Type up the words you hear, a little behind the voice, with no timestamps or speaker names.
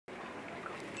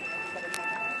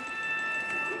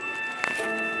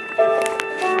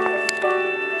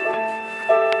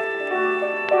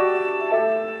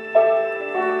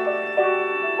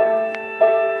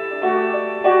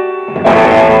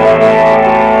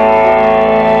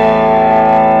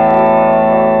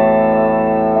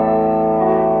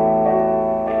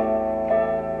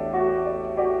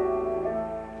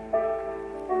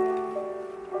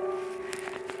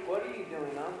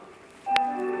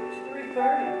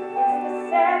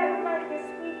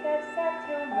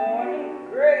till morning.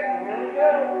 Great, here we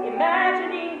go.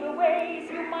 Imagining the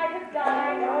ways you might have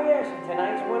died. Oh yes, and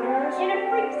tonight's winners. In a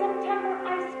freak September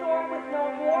ice storm with no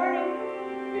warning.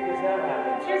 Because that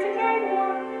happens. There's a gang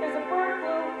war, there's a bird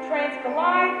flu, trains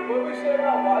collide. What we say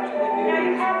about watching the news? Now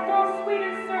you act all sweet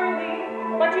and surly,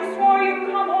 but you swore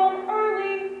you'd come home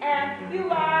early, and you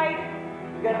lied.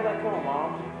 You gotta let go,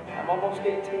 Mom. I'm almost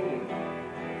 18.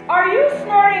 Are you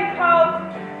snorting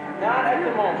coke? Not at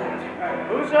the moment.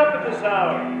 Who's up at this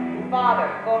hour? Father,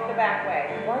 go up the back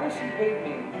way. Why does he hate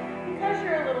me? Because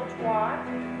you're a little twat.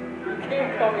 You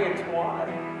can't call me a twat.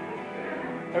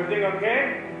 Everything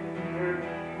okay? Your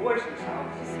voices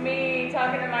sound. Just me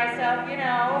talking to myself, you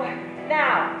know.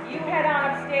 Now, you head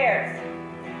on upstairs.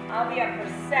 I'll be up for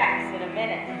sex in a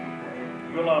minute.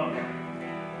 You'll, are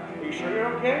you sure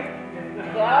you're okay?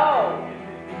 Go.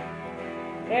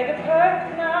 They're the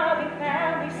perfect loving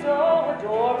family, so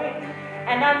adoring,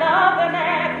 and I love them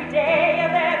every day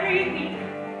of every week.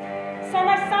 So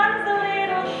my son's a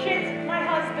little shit, my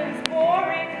husband's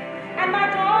boring, and my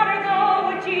daughter,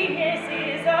 though a genius,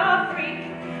 is a freak.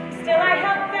 Still I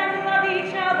help them love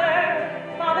each other,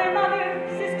 father, mother,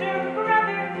 sister,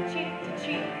 brother, cheek to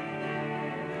cheek.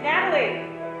 Natalie,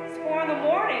 it's 4 in the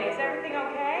morning. Is everything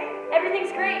okay?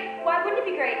 Everything's great. Why wouldn't it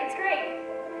be great? It's great.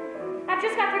 I've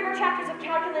just got 3 more chapters of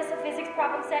calculus, a physics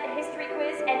problem set, a history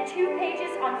quiz, and 2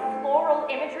 pages on floral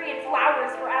imagery and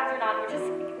flowers for Algernon, which is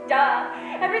duh.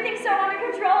 Everything's so under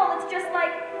control. It's just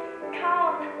like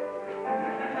calm.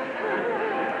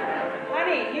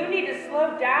 Honey, you need to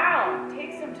slow down.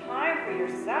 Take some time for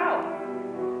yourself.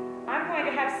 I'm going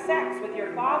to have sex with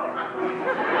your father.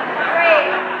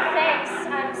 Great, thanks.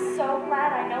 I'm so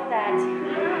glad I know that.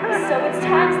 So it's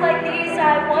times like these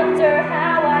I wonder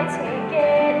how I take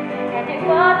it, and if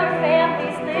other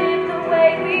families live the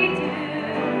way we do,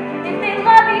 if they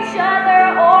love each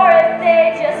other or if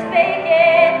they just fake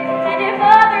it, and if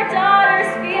other daughters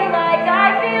feel like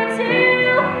I feel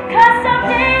too. 'Cause some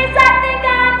days I think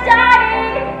I'm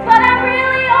dying, but I'm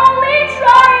really only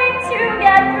trying to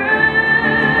get through.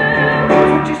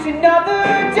 Just another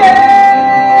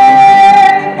day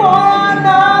for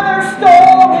another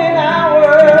stolen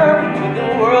hour, when the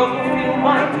world will feel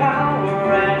my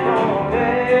power and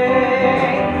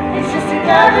obey. It's just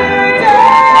another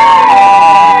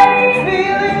day,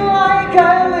 feeling like I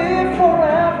live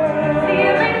forever,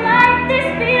 Feeling like this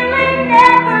feeling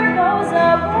never goes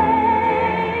away.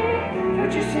 for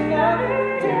just another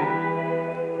day.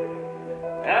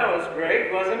 That was great,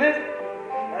 wasn't it?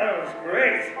 That was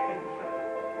great.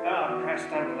 Oh, Christ,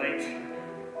 I'm late.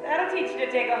 That'll teach you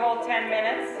to take a whole 10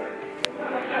 minutes.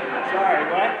 Sorry,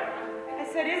 what? I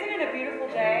said, isn't it a beautiful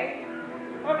day?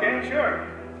 Okay, sure.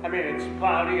 I mean, it's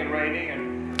cloudy and rainy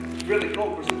and really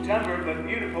cold for September, but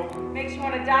beautiful. Makes you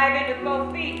want to dive in with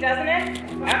both feet, doesn't it?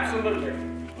 Absolutely.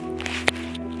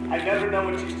 I never know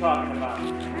what she's talking about.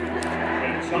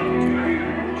 It's up to you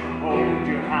to hold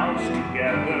your house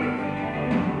together.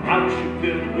 House you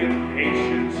build with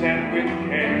patience and with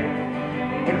care.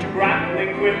 But you're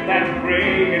grappling with that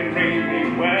gray and rainy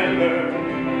weather,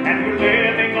 and you're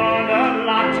living on a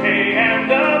latte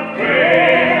and a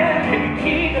prayer. Can you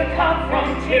keep the cup from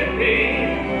tipping?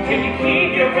 Can you keep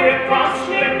your grip from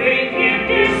slipping in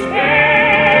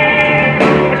despair?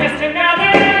 Or just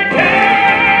another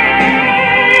day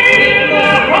in the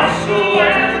hustle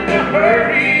and the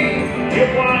hurry, you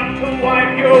want to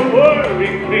wipe your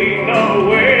worry clean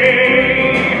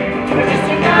away. Or just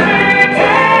another day.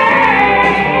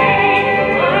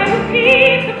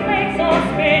 Keep the plates all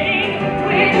spinning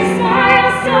with a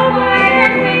smile so wide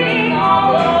and winning all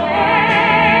the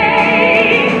way.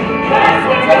 'Cause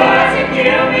what doesn't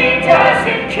kill me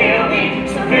doesn't kill me,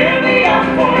 so fill me up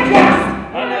for just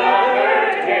another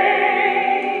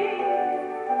day.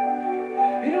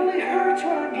 It only hurts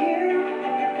when I'm here.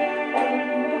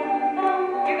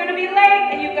 You're going to be late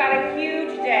and you've got a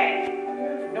huge day. I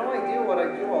have no idea what I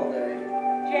do all day.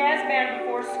 Jazz band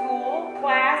before school,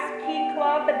 class, key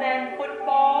club, and then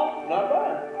football. Not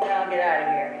bad. Then I'll get out of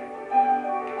here.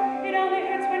 It only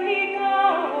hurts when he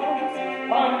goes.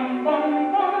 Bum,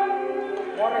 bum, bum.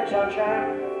 Morning,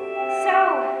 sunshine. So,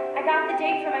 I got the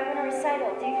date for my winter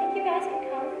recital. Do you think you guys can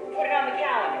come? Put it on the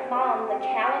calendar. Mom, the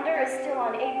calendar is still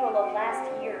on April of last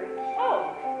year.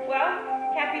 Oh, well,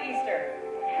 happy Easter.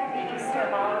 Happy Easter,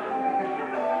 Mom.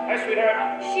 Hi,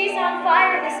 sweetheart. She's on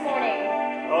fire this morning.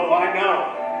 Oh, I know.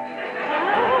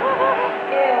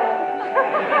 Ew.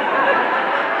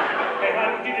 Hey,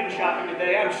 hon, you did shopping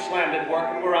today. I'm slammed at work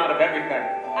and we're out of everything.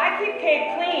 I keep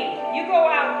Gabe clean. You go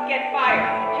out and get fired.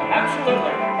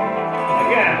 Absolutely.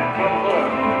 Again, no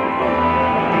clue.